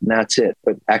this, and that's it.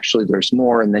 But actually there's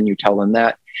more, and then you tell them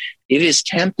that. It is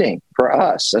tempting for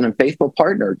us, an unfaithful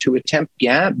partner, to attempt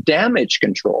damage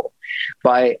control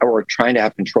or trying to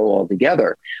have control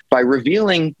altogether by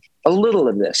revealing a little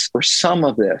of this or some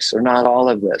of this or not all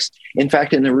of this. In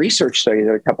fact, in the research study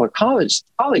that a couple of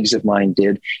colleagues of mine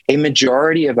did, a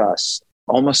majority of us,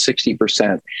 almost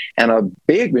 60%, and a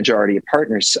big majority of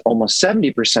partners, almost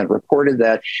 70%, reported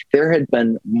that there had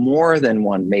been more than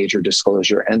one major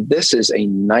disclosure, and this is a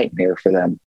nightmare for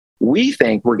them. We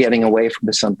think we're getting away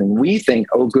from something. We think,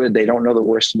 oh, good, they don't know the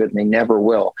worst of it, and they never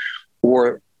will.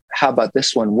 Or how about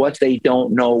this one? What they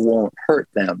don't know won't hurt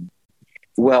them.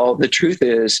 Well, the truth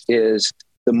is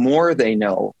the more they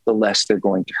know, the less they're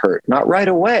going to hurt. Not right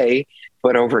away,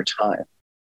 but over time.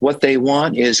 What they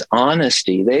want is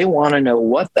honesty. They want to know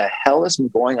what the hell is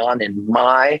going on in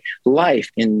my life,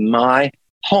 in my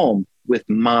home, with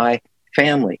my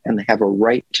family, and they have a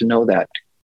right to know that.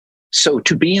 So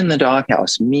to be in the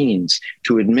doghouse means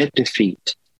to admit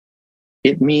defeat.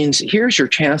 It means here's your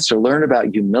chance to learn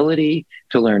about humility,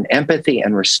 to learn empathy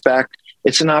and respect.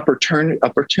 It's an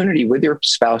opportunity with your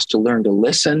spouse to learn to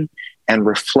listen and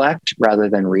reflect rather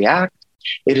than react.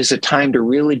 It is a time to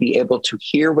really be able to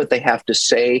hear what they have to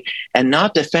say and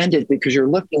not defend it, because you're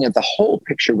looking at the whole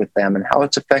picture with them and how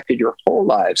it's affected your whole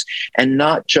lives and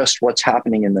not just what's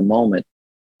happening in the moment.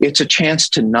 It's a chance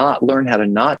to not learn how to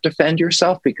not defend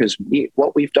yourself, because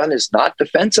what we've done is not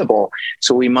defensible.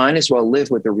 So we might as well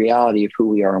live with the reality of who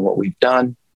we are and what we've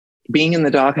done. Being in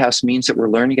the doghouse means that we're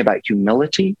learning about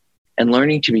humility and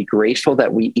learning to be grateful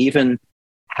that we even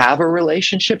have a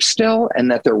relationship still, and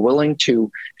that they're willing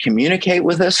to communicate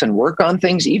with us and work on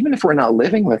things, even if we're not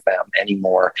living with them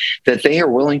anymore, that they are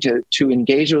willing to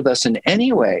engage with us in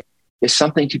any way is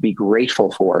something to be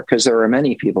grateful for, because there are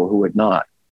many people who would not.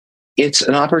 It's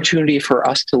an opportunity for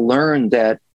us to learn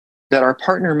that our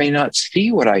partner may not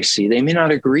see what I see. They may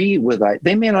not agree with it.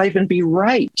 They may not even be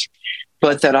right,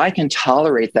 but that I can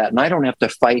tolerate that. And I don't have to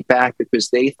fight back because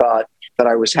they thought that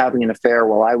I was having an affair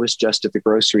while I was just at the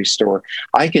grocery store.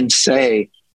 I can say,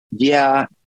 yeah,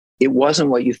 it wasn't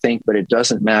what you think, but it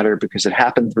doesn't matter because it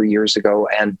happened 3 years ago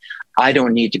and I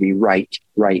don't need to be right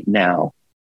now.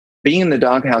 Being in the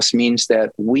doghouse means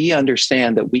that we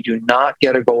understand that we do not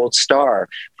get a gold star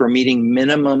for meeting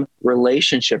minimum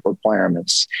relationship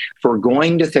requirements, for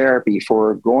going to therapy,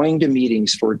 for going to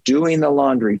meetings, for doing the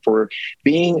laundry, for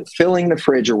filling the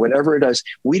fridge or whatever it is.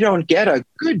 We don't get a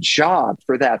good job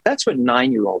for that. That's what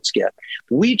 9-year-olds get.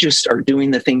 We just are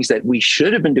doing the things that we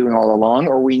should have been doing all along,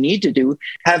 or we need to do,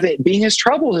 being as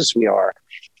troubled as we are.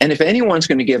 And if anyone's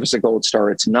going to give us a gold star,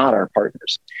 it's not our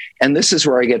partners. And this is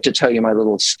where I get to tell you my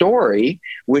little story,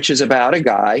 which is about a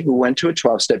guy who went to a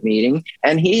 12-step meeting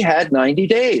and he had 90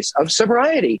 days of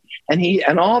sobriety.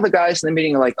 And all the guys in the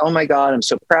meeting are like, oh my God, I'm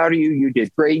so proud of you. You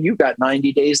did great. You got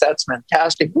 90 days. That's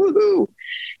fantastic. Woohoo.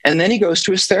 And then he goes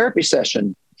to his therapy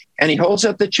session and he holds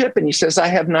up the chip and he says, I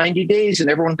have 90 days.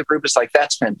 And everyone in the group is like,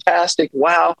 that's fantastic.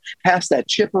 Wow. Pass that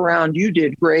chip around. You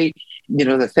did great.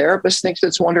 The therapist thinks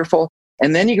it's wonderful.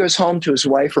 And then he goes home to his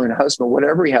wife or a husband,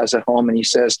 whatever he has at home, and he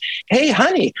says, hey,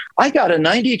 honey, I got a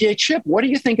 90-day chip. What do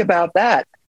you think about that?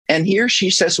 And he or she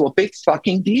says, well, big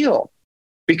fucking deal,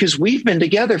 because we've been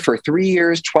together for 3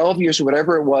 years, 12 years,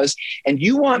 whatever it was, and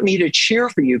you want me to cheer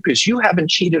for you because you haven't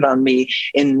cheated on me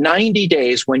in 90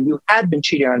 days when you had been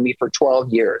cheating on me for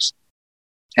 12 years.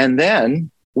 And then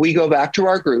we go back to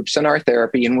our groups and our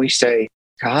therapy and we say,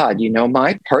 God,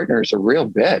 my partner's a real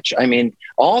bitch. I mean,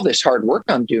 all this hard work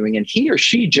I'm doing, and he or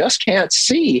she just can't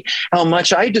see how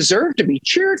much I deserve to be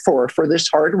cheered for this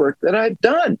hard work that I've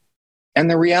done. And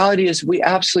the reality is we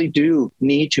absolutely do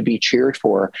need to be cheered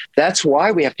for. That's why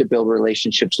we have to build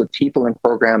relationships with people in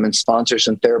program and sponsors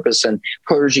and therapists and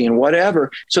clergy and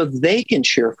whatever, so they can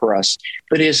cheer for us.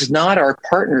 But it is not our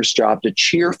partner's job to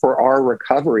cheer for our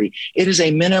recovery. It is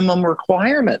a minimum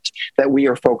requirement that we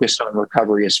are focused on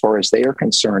recovery as far as they are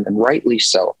concerned, and rightly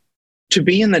so. To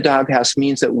be in the doghouse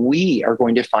means that we are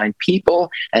going to find people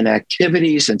and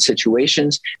activities and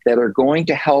situations that are going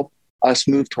to help us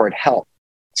move toward health.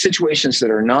 Situations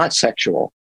that are not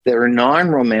sexual, that are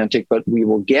non-romantic, but we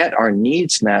will get our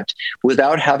needs met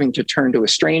without having to turn to a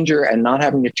stranger and not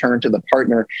having to turn to the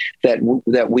partner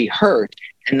that we hurt,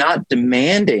 and not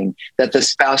demanding that the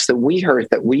spouse that we hurt,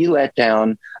 that we let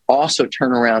down, also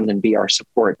turn around and be our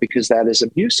support, because that is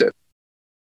abusive.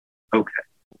 Okay.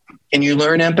 Can you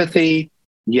learn empathy?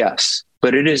 Yes,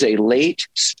 but it is a late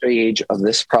stage of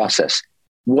this process.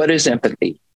 What is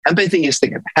empathy? Empathy is the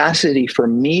capacity for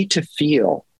me to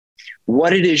feel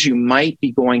what it is you might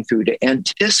be going through, to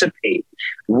anticipate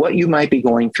what you might be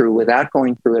going through without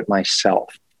going through it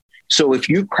myself. So if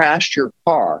you crashed your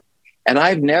car, and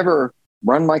I've never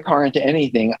run my car into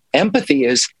anything, empathy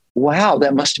is, wow,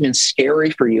 that must have been scary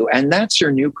for you. And that's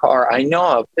your new car. I know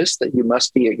how pissed that you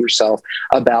must be at yourself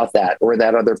about that, or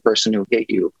that other person who hit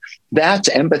you. That's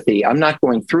empathy. I'm not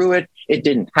going through it. It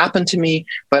didn't happen to me,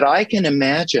 but I can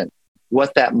imagine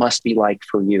what that must be like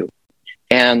for you.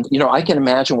 And, I can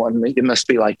imagine what it must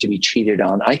be like to be cheated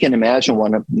on. I can imagine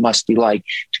what it must be like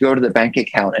to go to the bank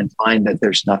account and find that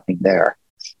there's nothing there.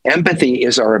 Empathy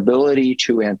is our ability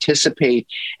to anticipate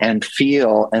and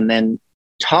feel and then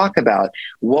talk about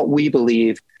what we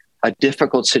believe a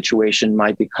difficult situation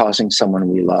might be causing someone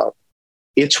we love.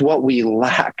 It's what we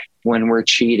lack when we're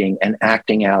cheating and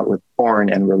acting out with porn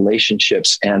and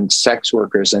relationships and sex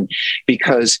workers. And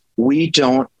because we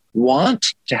don't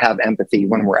want to have empathy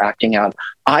when we're acting out.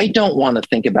 I don't want to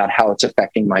think about how it's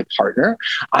affecting my partner.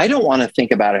 I don't want to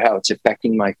think about how it's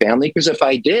affecting my family, because if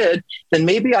I did, then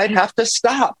maybe I'd have to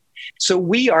stop. So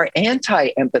we are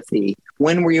anti-empathy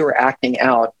when we are acting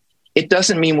out. It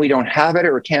doesn't mean we don't have it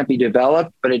or it can't be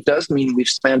developed, but it does mean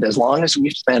as long as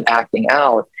we've spent acting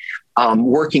out,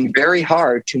 working very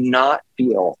hard to not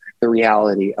feel the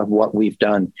reality of what we've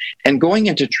done. And going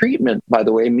into treatment, by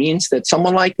the way, means that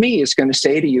someone like me is going to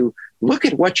say to you, look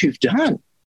at what you've done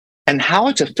and how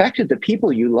it's affected the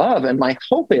people you love. And my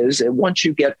hope is that once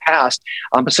you get past,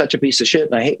 I'm such a piece of shit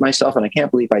and I hate myself and I can't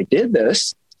believe I did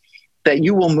this, that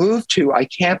you will move to, I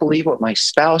can't believe what my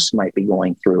spouse might be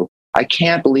going through. I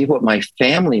can't believe what my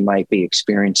family might be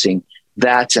experiencing.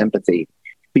 That's empathy.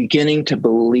 Beginning to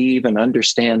believe and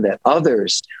understand that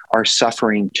others are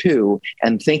suffering too,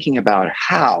 and thinking about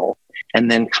how, and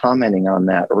then commenting on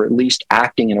that, or at least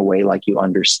acting in a way like you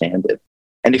understand it.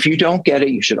 And if you don't get it,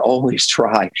 you should always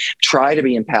try. Try to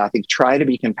be empathic, try to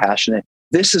be compassionate.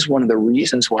 This is one of the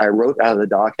reasons why I wrote Out of the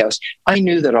Doghouse. I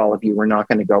knew that all of you were not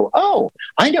going to go, oh,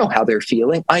 I know how they're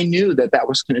feeling. I knew that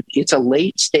it's a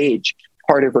late stage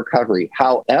part of recovery.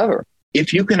 However,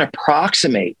 if you can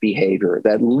approximate behavior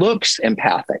that looks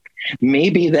empathic,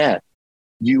 maybe then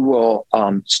you will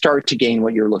start to gain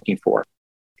what you're looking for.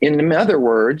 In other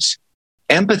words,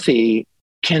 empathy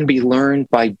can be learned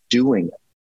by doing it.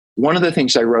 One of the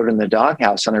things I wrote in the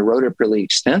Doghouse, and I wrote it really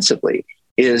extensively,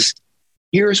 is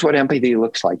here's what empathy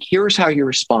looks like. Here's how you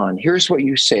respond. Here's what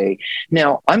you say.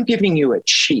 Now, I'm giving you a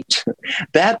cheat.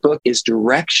 That book is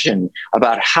direction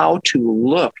about how to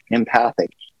look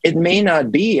empathic. It may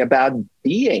not be about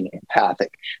being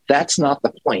empathic. That's not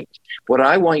the point. What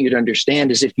I want you to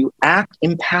understand is if you act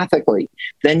empathically,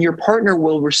 then your partner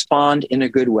will respond in a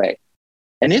good way.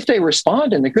 And if they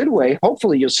respond in a good way,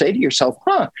 hopefully you'll say to yourself,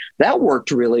 that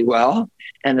worked really well.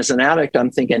 And as an addict,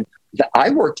 I'm thinking, I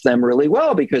worked them really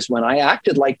well because when I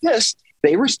acted like this,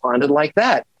 they responded like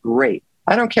that. Great.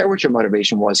 I don't care what your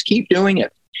motivation was. Keep doing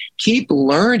it. Keep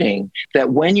learning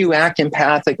that when you act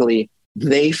empathically,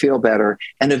 they feel better.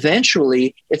 And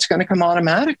eventually it's going to come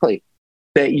automatically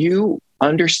that you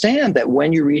understand that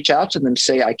when you reach out to them,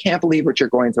 say, I can't believe what you're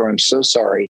going through. I'm so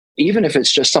sorry. Even if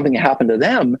it's just something that happened to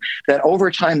them, that over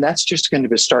time, that's just going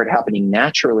to start happening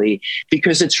naturally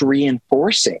because it's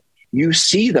reinforcing. You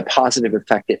see the positive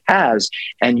effect it has,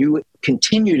 and you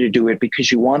continue to do it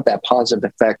because you want that positive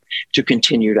effect to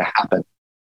continue to happen.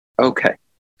 Okay,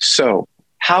 so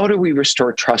how do we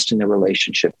restore trust in the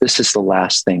relationship? This is the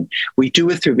last thing. We do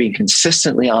it through being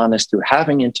consistently honest, through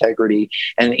having integrity,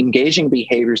 and engaging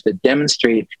behaviors that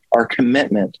demonstrate our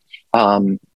commitment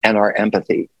and our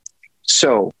empathy.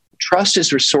 So trust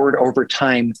is restored over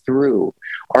time through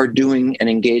our doing and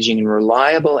engaging in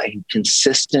reliable and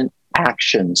consistent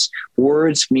actions.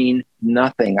 Words mean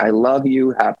nothing. I love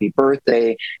you. Happy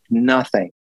birthday.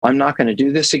 Nothing. I'm not going to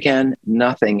do this again.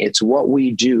 Nothing. It's what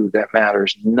we do that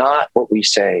matters, not what we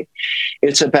say.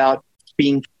 It's about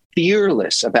being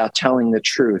fearless about telling the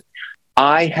truth.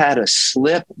 I had a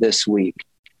slip this week.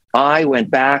 I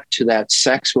went back to that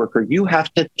sex worker. You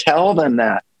have to tell them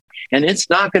that. And it's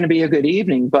not going to be a good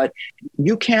evening, but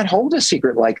you can't hold a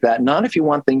secret like that, not if you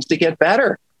want things to get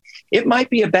better. It might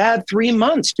be a bad 3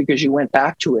 months because you went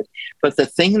back to it. But the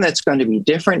thing that's going to be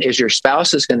different is your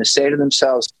spouse is going to say to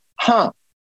themselves,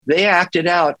 they acted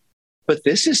out, but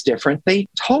this is different. They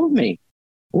told me,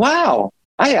 wow,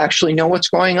 I actually know what's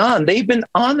going on. They've been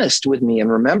honest with me. And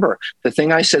remember, the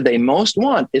thing I said they most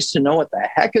want is to know what the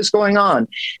heck is going on.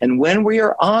 And when we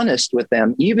are honest with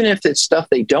them, even if it's stuff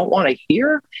they don't want to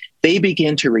hear, they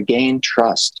begin to regain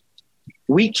trust.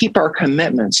 We keep our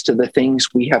commitments to the things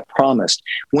we have promised.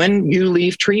 When you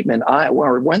leave treatment,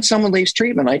 when someone leaves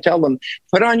treatment, I tell them,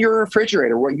 put on your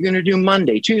refrigerator what you're going to do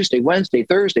Monday, Tuesday, Wednesday,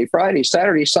 Thursday, Friday,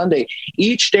 Saturday, Sunday,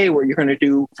 each day what you're going to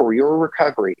do for your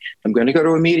recovery. I'm going to go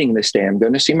to a meeting this day. I'm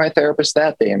going to see my therapist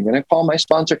that day. I'm going to call my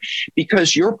sponsor,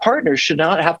 because your partner should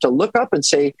not have to look up and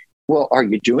say, well, are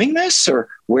you doing this? Or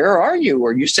where are you?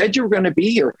 Or you said you were going to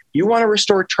be here. You want to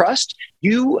restore trust?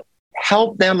 You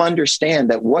help them understand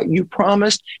that what you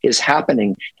promised is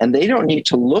happening, and they don't need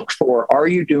to look for, are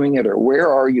you doing it, or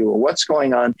where are you, or what's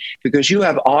going on, because you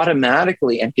have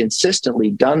automatically and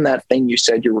consistently done that thing you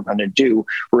said you were going to do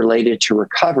related to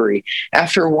recovery.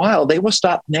 After a while, they will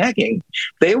stop nagging.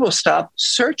 They will stop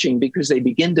searching because they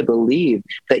begin to believe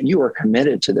that you are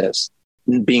committed to this.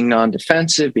 Being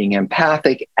non-defensive, being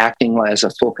empathic, acting as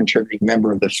a full contributing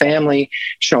member of the family,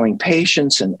 showing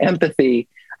patience and empathy,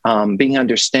 being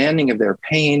understanding of their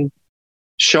pain,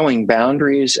 showing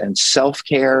boundaries and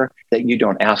self-care, that you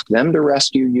don't ask them to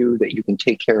rescue you, that you can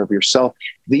take care of yourself.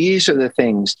 These are the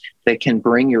things that can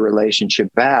bring your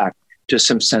relationship back to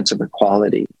some sense of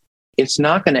equality. It's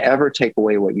not going to ever take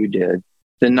away what you did.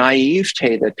 The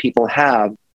naivete that people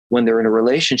have when they're in a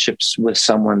relationship with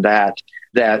someone that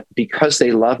because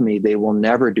they love me, they will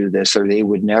never do this, or they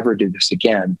would never do this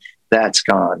again, that's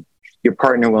gone. Your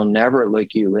partner will never look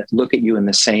at you in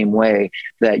the same way,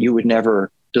 that you would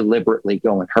never deliberately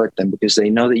go and hurt them, because they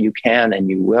know that you can and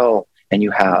you will and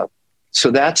you have. So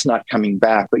that's not coming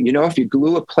back. But if you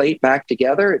glue a plate back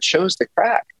together, it shows the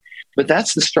crack. But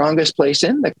that's the strongest place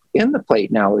in the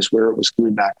plate now, is where it was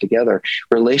glued back together.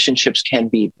 Relationships can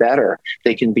be better.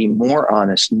 They can be more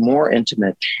honest, more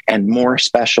intimate, and more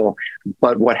special.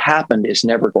 But what happened is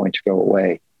never going to go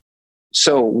away.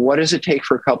 So what does it take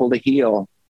for a couple to heal?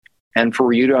 And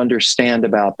for you to understand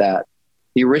about that,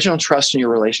 the original trust in your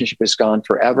relationship is gone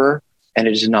forever, and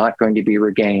it is not going to be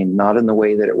regained, not in the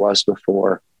way that it was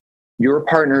before. Your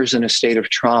partner is in a state of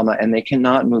trauma, and they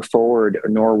cannot move forward,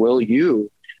 nor will you,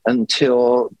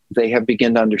 until they have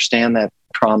begun to understand that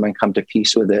trauma and come to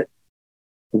peace with it.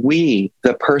 We,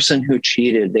 the person who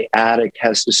cheated, the addict,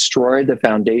 has destroyed the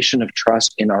foundation of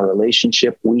trust in our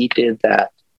relationship. We did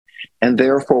that. And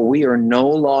therefore, we are no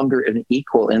longer an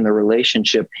equal in the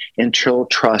relationship until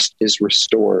trust is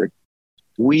restored.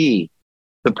 We,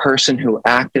 the person who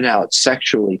acted out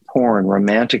sexually, porn,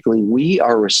 romantically, we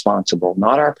are responsible,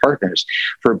 not our partners,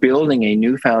 for building a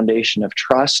new foundation of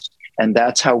trust. And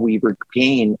that's how we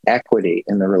regain equity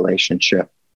in the relationship.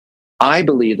 I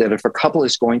believe that if a couple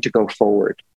is going to go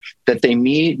forward, that they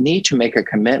need to make a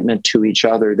commitment to each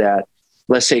other that,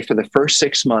 let's say, for the first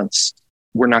 6 months,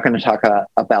 we're not going to talk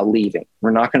about leaving.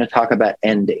 We're not going to talk about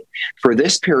ending. For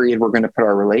this period, we're going to put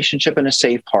our relationship in a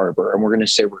safe harbor, and we're going to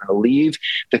say we're going to leave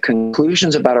the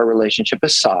conclusions about our relationship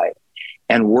aside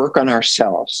and work on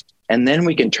ourselves. And then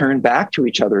we can turn back to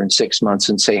each other in 6 months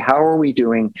and say, how are we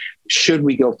doing? Should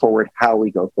we go forward? How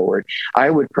we go forward?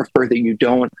 I would prefer that you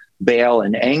don't bail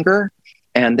in anger,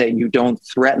 and that you don't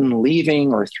threaten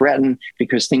leaving or threaten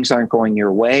because things aren't going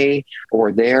your way or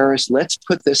theirs. Let's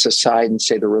put this aside and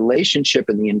say the relationship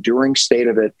and the enduring state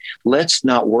of it, let's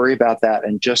not worry about that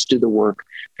and just do the work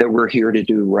that we're here to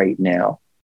do right now.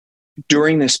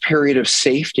 During this period of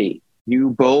safety,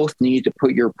 you both need to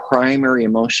put your primary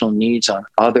emotional needs on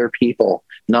other people,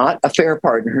 not affair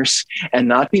partners and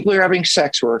not people you're having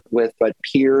sex work with, but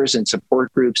peers and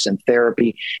support groups and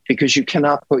therapy, because you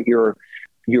cannot put your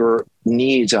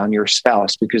needs on your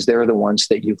spouse because they're the ones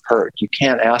that you've hurt. You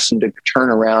can't ask them to turn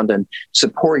around and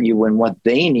support you when what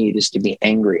they need is to be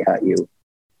angry at you.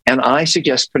 And I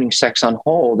suggest putting sex on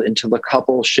hold until the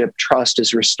coupleship trust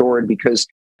is restored because,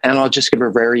 and I'll just give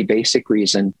a very basic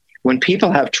reason. When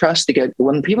people have trust,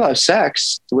 when people have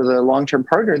sex with a long-term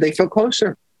partner, they feel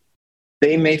closer.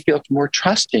 They may feel more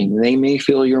trusting. They may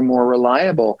feel you're more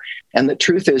reliable. And the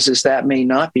truth is that may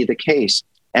not be the case.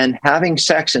 And having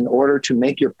sex in order to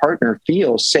make your partner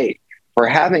feel safe, or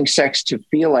having sex to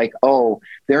feel like, oh,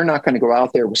 they're not going to go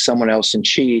out there with someone else and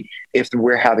cheat if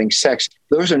we're having sex,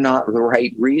 those are not the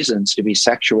right reasons to be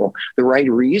sexual. The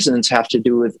right reasons have to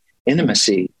do with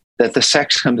intimacy, that the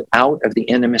sex comes out of the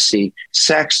intimacy.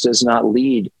 Sex does not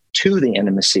lead to the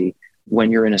intimacy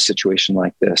when you're in a situation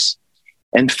like this.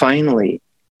 And finally,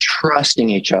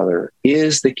 trusting each other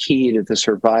is the key to the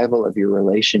survival of your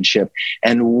relationship.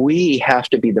 And we have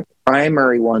to be the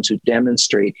primary ones who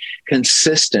demonstrate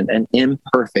consistent and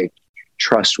imperfect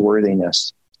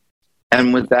trustworthiness.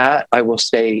 And with that, I will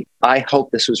say, I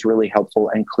hope this was really helpful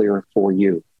and clear for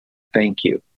you. Thank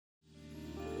you.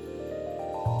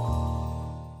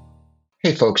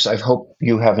 Hey, folks, I hope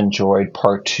you have enjoyed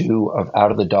part 2 of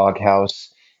Out of the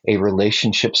Doghouse, a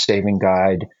relationship-saving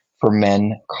guide for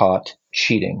men caught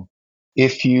cheating.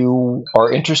 If you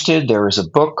are interested, there is a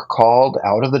book called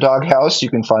Out of the Doghouse. You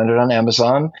can find it on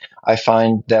Amazon. I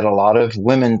find that a lot of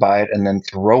women buy it and then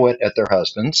throw it at their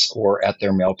husbands or at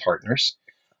their male partners.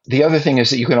 The other thing is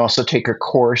that you can also take a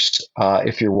course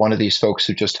if you're one of these folks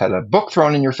who just had a book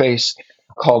thrown in your face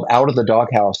called Out of the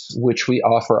Doghouse, which we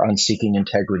offer on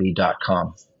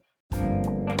seekingintegrity.com.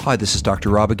 Hi, this is Dr.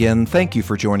 Rob again. Thank you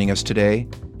for joining us today.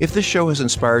 If this show has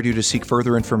inspired you to seek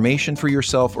further information for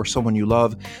yourself or someone you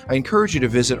love, I encourage you to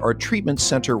visit our treatment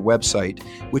center website,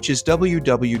 which is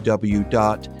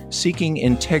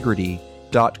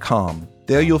www.seekingintegrity.com.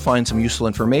 There you'll find some useful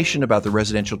information about the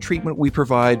residential treatment we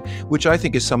provide, which I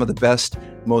think is some of the best,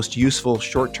 most useful,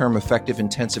 short-term, effective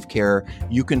intensive care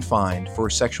you can find for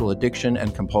sexual addiction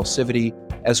and compulsivity,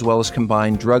 as well as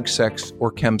combined drug, sex,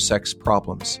 or chemsex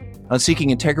problems. On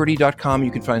seekingintegrity.com,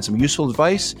 you can find some useful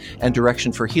advice and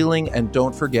direction for healing. And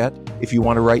don't forget, if you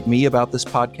want to write me about this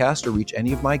podcast or reach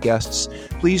any of my guests,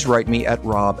 please write me at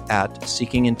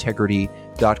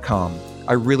rob@seekingintegrity.com.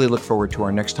 I really look forward to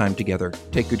our next time together.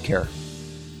 Take good care.